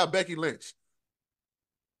 Now you got Becky Lynch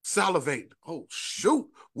salivating. Oh shoot,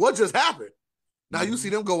 what just happened? Now you see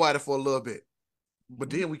Mm-hmm. them go at it for a little bit, but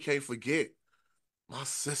Mm-hmm. then we can't forget my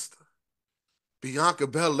sister Bianca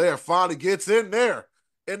Belair finally gets in there,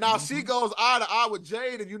 and now she Mm-hmm. goes eye to eye with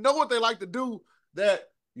Jade. And you know what they like to do? That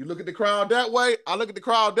you look at the crowd that way, I look at the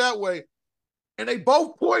crowd that way, and they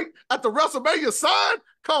both point at the WrestleMania sign.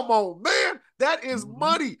 Come on, man. That is Mm-hmm.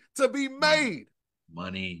 money to be made.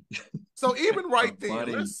 Money. So even right then,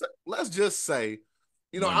 Money. let's just say,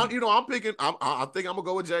 Money. I'm picking. I think I'm gonna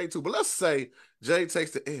go with Jay too. But let's say Jay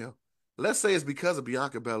takes the L. Let's say it's because of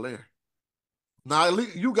Bianca Belair. Now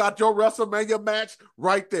you got your WrestleMania match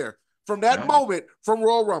right there from that Got it. moment from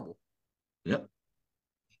Royal Rumble. Yep.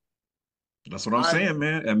 That's what I'm I saying,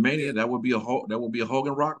 man. At yeah, Mania, that would be a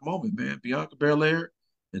Hogan Rock moment, man. Bianca Belair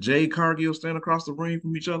and Jade Cargill stand across the ring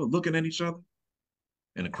from each other, looking at each other,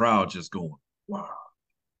 and the crowd just going, wow,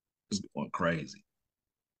 it's going crazy.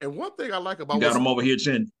 and one thing I like You about got what's them over here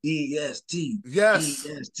chanting EST, yes,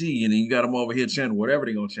 EST, and then you got them over here chanting whatever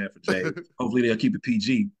they're gonna chant for Jade. Hopefully they'll keep it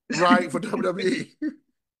PG. right for WWE.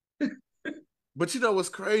 But you know what's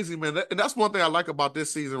crazy, man? And that's one thing I like about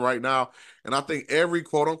this season right now. And I think every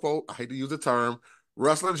quote unquote, I hate to use the term,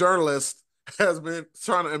 wrestling journalist has been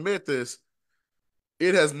trying to admit this.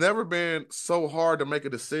 It has never been so hard to make a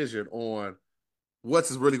decision on what's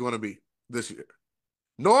is really going to be this year.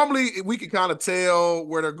 Normally, we can kind of tell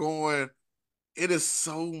where they're going. It is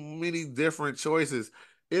so many different choices.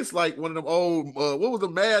 It's like one of them old, what was the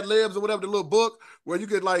Mad Libs or whatever, the little book where you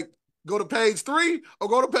could like go to page 3 or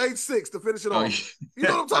go to page 6 to finish it Oh off. You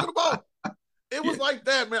know what I'm talking about? It yeah. was like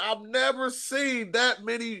that, man. I've never seen that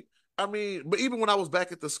many. I mean, but even when I was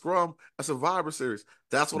back at the Scrum, a Survivor Series,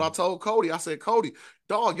 that's what I told Cody. I said, Cody,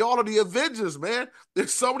 dog, y'all are the Avengers, man.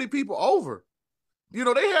 There's so many people over. They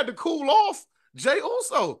had to cool off Jay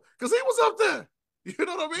Uso because he was up there. You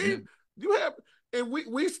know what I Yeah. mean? You have, and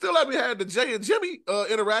we still haven't had the Jay and Jimmy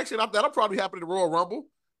interaction. That'll probably happen in the Royal Rumble.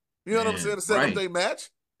 You know what I'm saying? Man, The segment right, day match,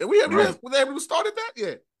 and we haven't right, even started that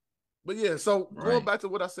yet. But yeah, so going right. back to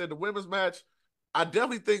what I said, the women's match, I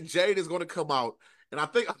definitely think Jade is going to come out, and I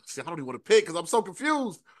think I don't even want to pick because I'm so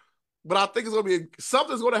confused. But I think it's going to be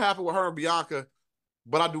something's going to happen with her and Bianca.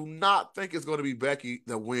 But I do not think it's going to be Becky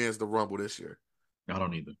that wins the Rumble this year. I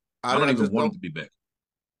don't either. I don't I even just want don't. it to be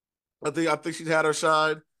Becky. I think she's had her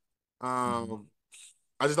shine. Mm-hmm.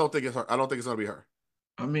 I just don't think it's her. I don't think it's going to be her.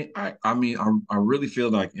 I really feel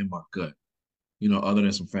like in my gut, other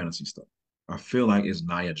than some fantasy stuff, I feel like it's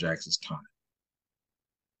Nia Jax's time.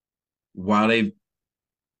 While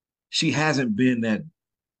she hasn't been that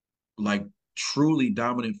like truly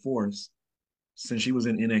dominant force since she was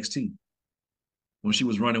in NXT when she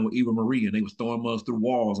was running with Eva Marie and they was throwing mugs through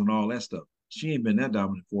walls and all that stuff. She ain't been that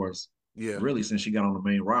dominant force Yeah. really since she got on the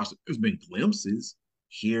main roster. There's been glimpses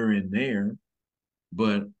here and there,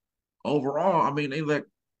 but overall, I mean, they let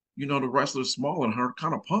the wrestlers smaller than her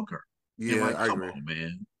kind of punk her. And Yeah, like, I come agree. on,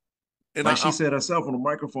 man. And Like she said herself on the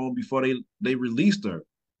microphone before they released her.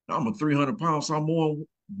 I'm a 300-pound Samoan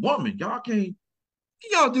woman. Y'all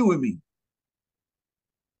do with me?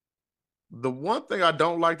 the one thing I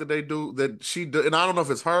don't like that they do that she do, and I don't know if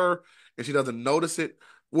it's her and she doesn't notice it.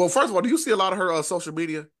 Well, first of all, do you see a lot of her social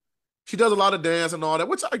media? She does a lot of dance and all that,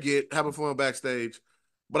 which I get, having fun backstage.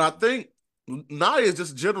 But I think Nia is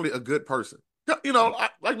just generally a good person. Yeah.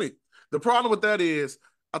 Like me. The problem with that is,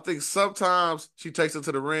 I think sometimes she takes it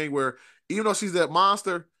to the ring where, even though she's that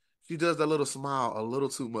monster, she does that little smile a little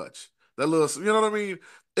too much. That little, you know what I mean?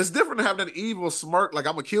 It's different than having that evil smirk, like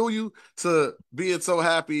I'm gonna kill you, to being so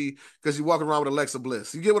happy because you walking around with Alexa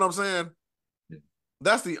Bliss. You get what I'm saying? Yeah.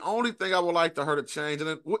 That's the only thing I would like to her to change. And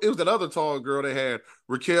then it was that other tall girl they had,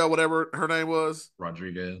 Raquel, whatever her name was.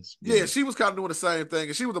 Rodriguez. Yeah, Yeah. she was kind of doing the same thing,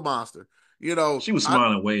 and she was a monster. She was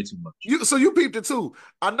smiling way too much. So you peeped it too.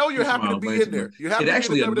 I know She you're was happy to smiling way be in too there. much. You're It happy to be in the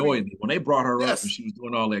actually annoyed WWE. me when they brought her up and Yes. she was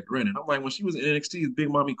doing all that grinning. I'm like, when she was in NXT, Big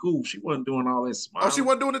Mommy Cool, she wasn't doing all that Oh, she smiling.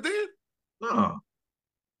 wasn't doing it then? No,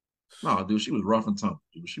 no, dude, she was rough and tumble.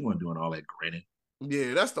 Dude, she wasn't doing all that grinning.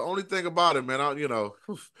 Yeah, that's the only thing about it, man.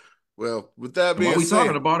 Well, with that And while being we talking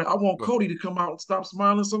said, about it, I want Cody to come out and stop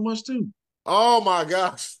smiling so much too. oh my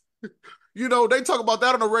gosh. They talk about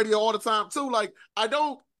that on the radio all the time too. Like, I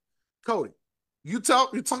don't, Cody, you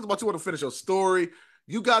talked about you want to finish your story.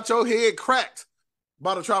 You got your head cracked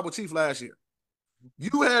by the tribal chief last year.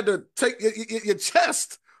 You had to take your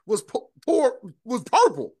chest was was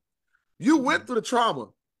purple. You went through the trauma.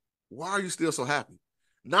 Why are you still so happy?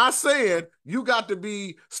 Not saying you got to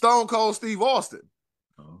be Stone Cold Steve Austin,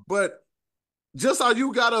 Oh, but just how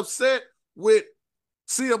you got upset with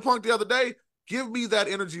CM Punk the other day, give me that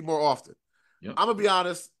energy more often. yep. I'm gonna be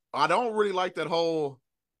honest, I don't really like that whole.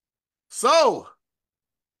 So,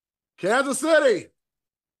 Kansas City,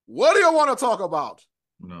 what do you want to talk about?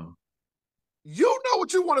 No. You know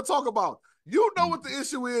what you want to talk about. You know what Mm-hmm. the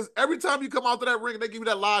issue is. Every time you come out to that ring, they give you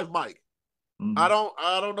that live mic. Mm-hmm. I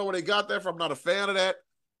don't know where they got that from. I'm not a fan of that,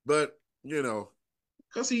 but you know,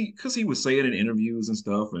 Cause he was saying in interviews and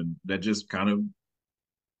stuff, and that just kind of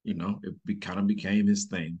kind of became his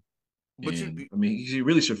thing. but And I mean, he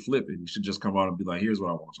really should flip it. He should just come out and be like, "Here's what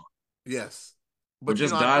I want to talk," yes, or but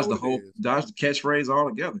just I know what it is, dodge the catchphrase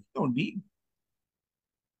altogether. You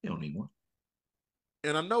don't need one.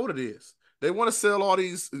 and I know what it is. They want to sell all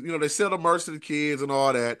these, they sell the merch to the kids and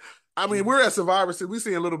all that. I mean, Mm-hmm. we're at Survivor Series. We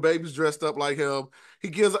seeing little babies dressed up like him. He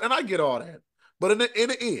gives, and I get all that. But in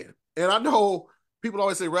the end, and I know people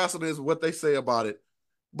always say wrestling is what they say about it,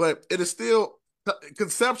 but it is still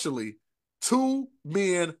conceptually two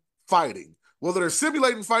men fighting. Whether they're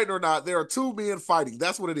simulating fighting or not, there are two men fighting.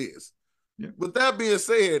 That's what it is. Yeah. With that being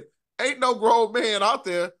said, ain't no grown man out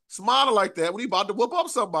there smiling like that when he about to whoop up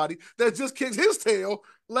somebody that just kicked his tail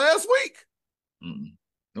last week. Mm-mm.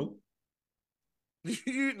 Nope.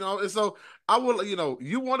 And so I will,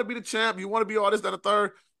 you want to be the champ, you want to be all this, that, and the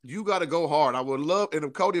third, you got to go hard. I would love, and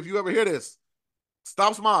if Cody, if you ever hear this,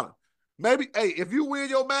 stop smiling. Maybe, hey, if you win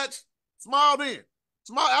your match, smile then.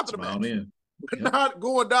 Smile after the Smile match. in. But Yep. not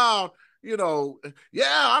going down, yeah,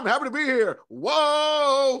 I'm happy to be here.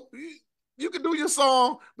 Whoa. You can do your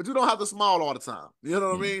song, but you don't have to smile all the time. You know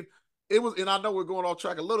what I Mm. mean? It was, and I know we're going off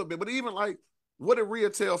track a little bit, but even like, what did Rhea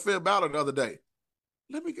tell Finn Balor the other day?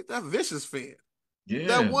 Let me get that vicious Finn. That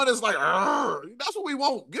Yeah. one is like, that's what we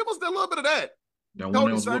want. Give us that little bit of that. That one that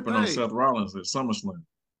Cody, was same whooping on thing. Seth Rollins at SummerSlam.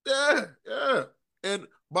 Yeah, yeah. And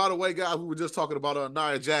by the way, guys, we were just talking about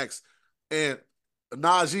Nia Jax and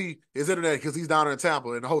Najee, his internet, because he's down there in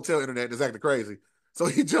Tampa and the hotel internet is acting crazy. So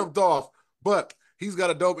he jumped off. But he's got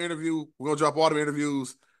a dope interview. We're going to drop all the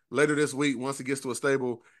interviews later this week once he gets to a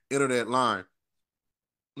stable internet line.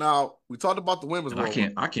 Now, we talked about the women's And I Royal can't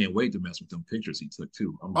Rumble. I can't wait to mess with them pictures he took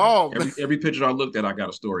too. I'm like Oh, every picture I looked at, I got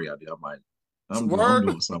a story idea. I'm like, I'm Word?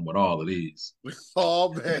 doing something with all of these.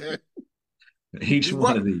 Oh man. Each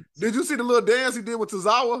one of these. Did you see the little dance he did with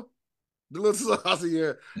Tozawa? The little I said,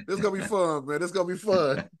 yeah, this is gonna be fun, man. This is gonna be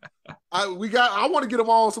fun. I want to get them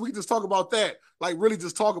on so we can just talk about that. Like really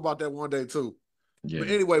just talk about that one day too. Yeah. But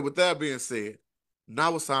anyway, with that being said,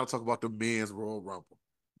 now it's time to talk about the men's Royal Rumble.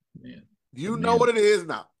 Man. You know what it is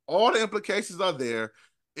now. All the implications are there.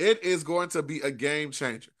 It is going to be a game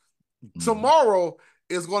changer. Mm-hmm. Tomorrow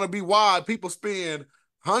is going to be why people spend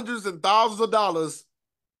hundreds and thousands of dollars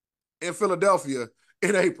in Philadelphia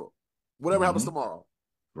in April. Whatever happens tomorrow.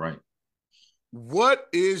 Right. What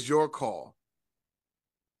is your call?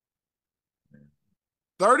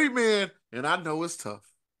 30 men, and I know it's tough.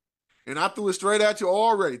 And I threw it straight at you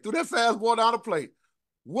already. Threw that fastball down the plate.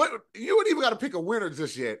 What you ain't even got to pick a winner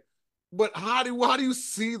just yet. But how do you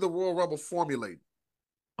see the Royal Rumble formulating?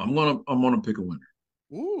 I'm gonna pick a winner.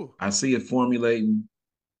 Ooh. I see it formulating.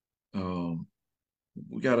 They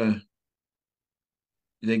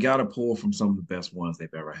gotta pull from some of the best ones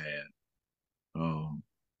they've ever had.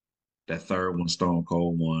 That third one, Stone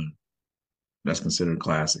Cold one, that's considered a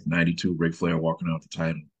classic. 92, Ric Flair walking out the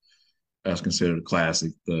title. That's considered a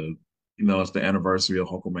classic. It's the anniversary of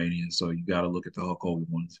Hulkamania, so you got to look at the Hulk Hogan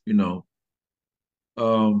ones,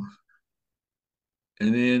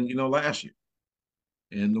 And then, last year,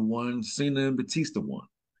 and the one Cena and Batista won.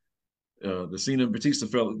 The Cena and Batista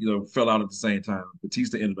fell out at the same time.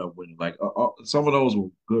 Batista ended up winning. Like some of those were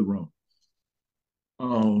good runs.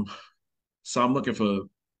 So I'm looking for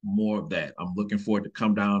more of that. I'm looking for it to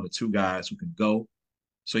come down to two guys who can go.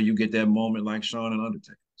 So you get that moment like Shawn and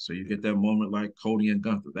Undertaker. So you get that moment like Cody and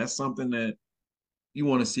Gunther. That's something that you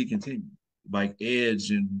want to see continue. Like Edge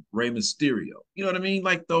and Rey Mysterio. You know what I mean?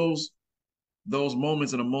 Like those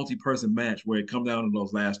moments in a multi-person match where it comes down to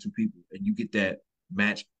those last two people and you get that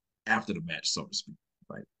match after the match, so to speak.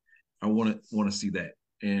 Like I want to see that.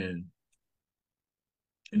 And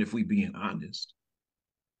if we being honest,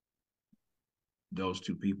 those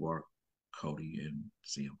two people are Cody and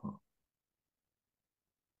CM Punk.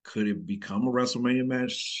 Could it become a WrestleMania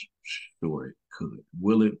match? Sure, it could.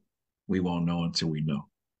 Will it? We won't know until we know.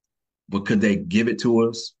 But could they give it to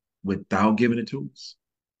us without giving it to us?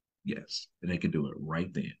 Yes. And they could do it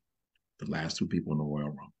right then. The last two people in the Royal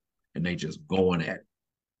Rumble. And they just going at it.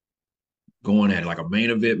 Going at it. Like a main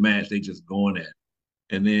event match, they just going at it.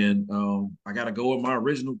 And then I got to go with my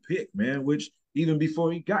original pick, man, which even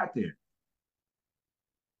before he got there,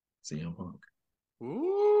 CM Punk.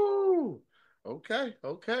 Ooh. Okay.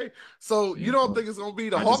 So you don't think it's gonna be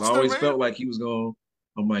the Hulkster, just always man? felt like he was going.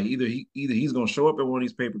 I'm like either he's gonna show up at one of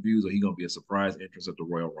these pay-per-views or he's gonna be a surprise entrance at the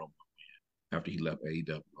Royal Rumble after he left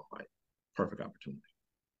AEW. I'm like, perfect opportunity.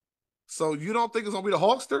 So you don't think it's gonna be the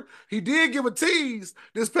Hulkster? He did give a tease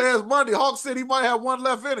this past Monday. Hulk said he might have one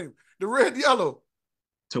left in him, the red yellow.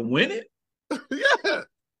 To win it? Yeah.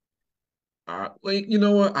 Well, you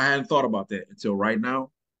know what? I hadn't thought about that until right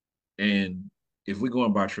now. And if we're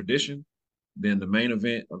going by tradition, then the main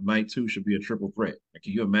event of night 2 should be a triple threat. Like,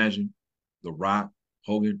 can you imagine The Rock,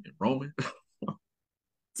 Hogan, and Roman?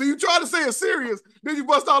 So you tried to say it serious, then you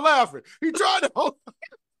bust out laughing. He tried to hold.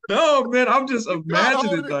 No, man, I'm just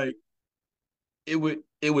imagining like it would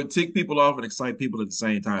tick people off and excite people at the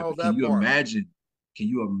same time. Oh, Can you imagine? Can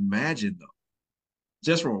you imagine though?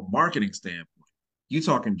 Just from a marketing standpoint, you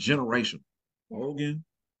talking generational. Hogan,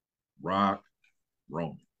 Rock,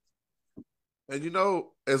 Roman. And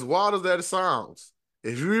as wild as that sounds,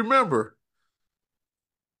 if you remember,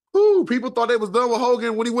 people thought they was done with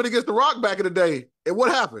Hogan when he went against The Rock back in the day. And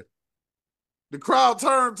what happened? The crowd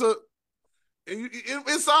turned to.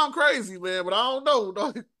 It sounds crazy, man, but I don't know.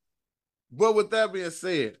 But with that being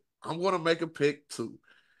said, I'm going to make a pick too.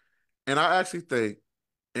 And I actually think,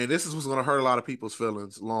 and this is what's going to hurt a lot of people's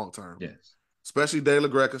feelings long term. Yes. Especially Dale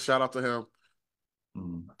LaGreca. Shout out to him.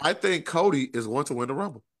 I think Cody is going to win the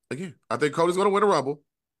Rumble. Again, I think Cody's going to win the Rumble.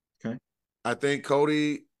 Okay. I think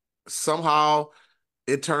Cody, somehow,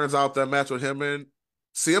 it turns out that match with him and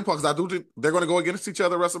CM Punk, because I do think they're going to go against each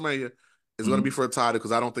other at WrestleMania, is going to be for a title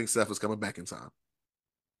because I don't think Seth is coming back in time.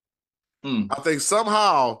 I think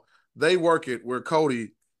somehow they work it where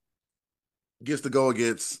Cody gets to go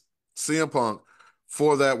against CM Punk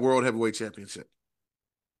for that World Heavyweight Championship.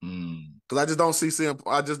 Because I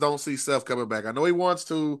just don't see Seth coming back. I know he wants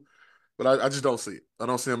to, but I just don't see it. I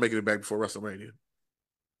don't see him making it back before WrestleMania.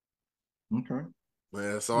 Okay.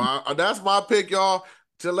 Yeah, so that's my pick, y'all.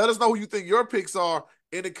 To let us know who you think your picks are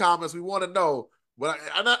in the comments. We want to know. But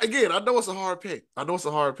I know it's a hard pick. I know it's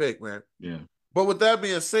a hard pick, man. Yeah. But with that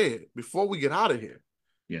being said, before we get out of here,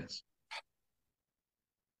 yes,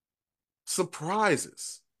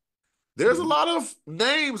 surprises. There's a lot of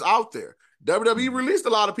names out there. WWE released a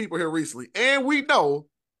lot of people here recently, and we know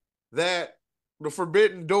that the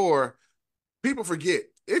Forbidden Door, people forget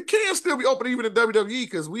it can still be open even in WWE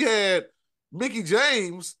because we had Mickie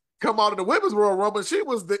James come out in the Women's Royal Rumble. And she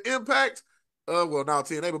was the Impact, well now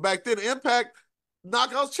TNA, but back then the Impact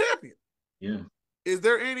Knockouts champion. Yeah. Is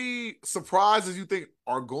there any surprises you think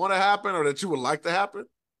are going to happen or that you would like to happen?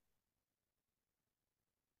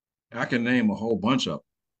 I can name a whole bunch of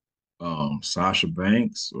Sasha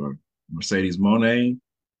Banks or Mercedes Moné,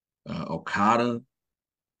 Okada,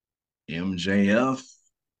 MJF.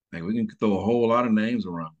 Like we can throw a whole lot of names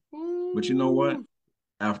around. But you know what?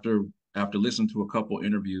 After listening to a couple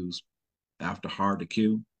interviews after Hard to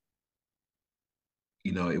Kill,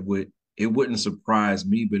 it wouldn't surprise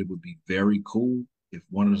me, but it would be very cool if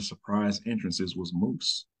one of the surprise entrances was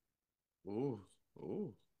Moose. Ooh,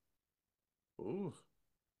 ooh, ooh.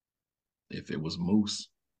 If it was Moose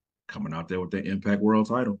coming out there with the Impact World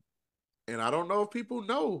title. And I don't know if people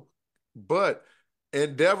know, but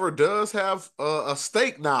Endeavor does have a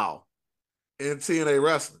stake now in TNA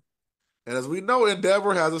Wrestling. And as we know,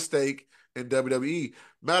 Endeavor has a stake in WWE.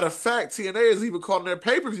 Matter of fact, TNA is even calling their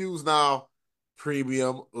pay-per-views now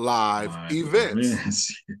premium live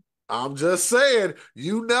events. I'm just saying,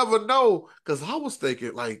 you never know. Because I was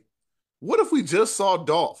thinking, like, what if we just saw Nick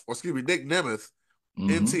Nemeth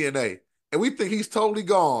in TNA, and we think he's totally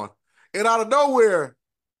gone, and out of nowhere,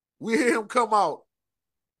 we hear him come out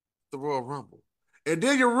the Royal Rumble. And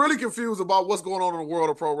then you're really confused about what's going on in the world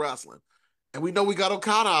of pro wrestling. And we know we got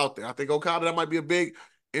Okada out there. I think Okada, that might be a big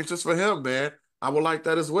interest for him, man. I would like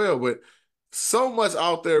that as well. But so much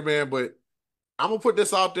out there, man. But I'm going to put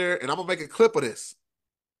this out there, and I'm going to make a clip of this.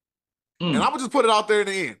 And I'm going to just put it out there in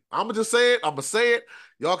the end. I'm going to just say it. I'm going to say it.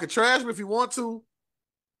 Y'all can trash me if you want to.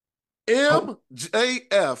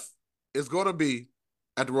 MJF is going to be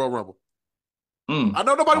at the Royal Rumble. I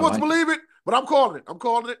know nobody wants to believe it, but I'm calling it. I'm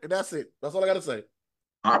calling it, and that's it. That's all I got to say.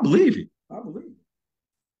 I believe it.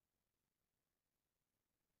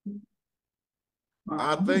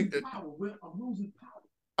 I think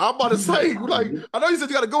I'm about to say, like, I know you said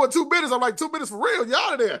you got to go in 2 minutes. I'm like, 2 minutes for real. You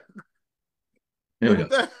out of there.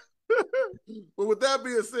 But with that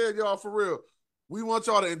being said, y'all, for real, we want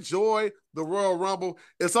y'all to enjoy the Royal Rumble.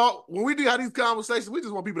 It's all when we do have these conversations, we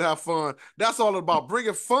just want people to have fun. That's all about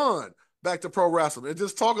bringing fun back to pro wrestling and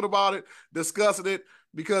just talking about it, discussing it,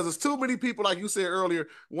 because there's too many people, like you said earlier,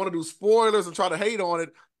 want to do spoilers and try to hate on it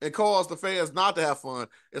and cause the fans not to have fun.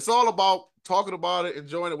 It's all about talking about it,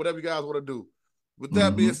 enjoying it, whatever you guys want to do. With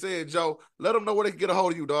that being said, Joe, let them know where they can get a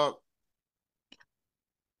hold of you, dog.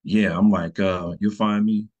 Yeah, I'm like, you'll find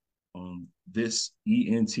me on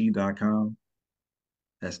thisent.com.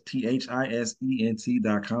 That's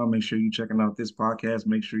THISENT.com. Make sure you're checking out this podcast.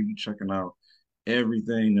 Make sure you're checking out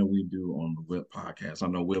everything that we do on the Whip podcast. I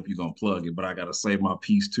know, Whip, you're going to plug it, but I got to say my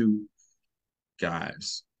piece too.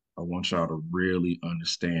 Guys, I want y'all to really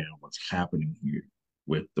understand what's happening here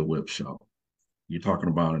with the Whip Show. You're talking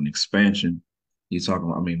about an expansion. You're talking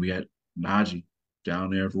about, we had Najee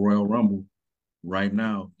down there at the Royal Rumble. Right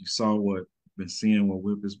now, you saw what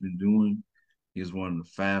Whip has been doing. He's one of the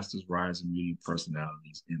fastest rising media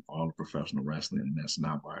personalities in all of professional wrestling, and that's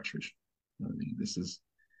not by attrition. This is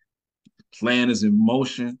the plan is in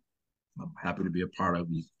motion. I'm happy to be a part of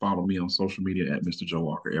it. Follow me on social media at Mr. Joe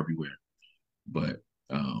Walker everywhere. But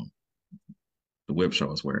the Whip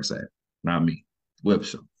Show is where it's at, not me. Whip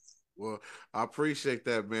Show. Well, I appreciate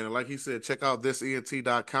that, man. And like he said, check out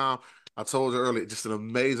thisent.com. I told you earlier, just an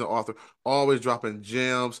amazing author, always dropping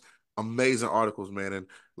gems, amazing articles, man. And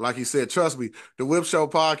like he said, trust me, the Whip Show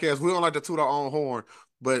podcast, we don't like to toot our own horn,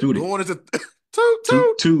 but going into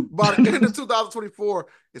toot. By the end of 2024,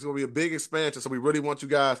 it's going to be a big expansion. So we really want you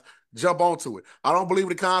guys jump onto it. I don't believe in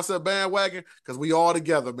the concept bandwagon because we all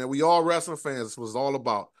together, man. We all wrestling fans. That's what it's all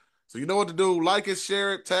about. So you know what to do. Like it,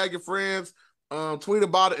 share it, tag your friends, tweet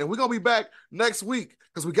about it. And we're going to be back next week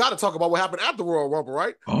because we got to talk about what happened at the Royal Rumble,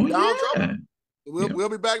 right? Oh, yeah. We'll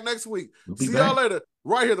be back next week. See y'all later.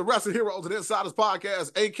 Right here, the Wrestling Heroes and Insiders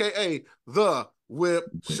Podcast, a.k.a. The Whip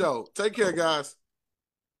Show. Take care, guys.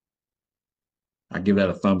 I give that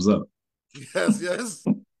a thumbs up. Yes.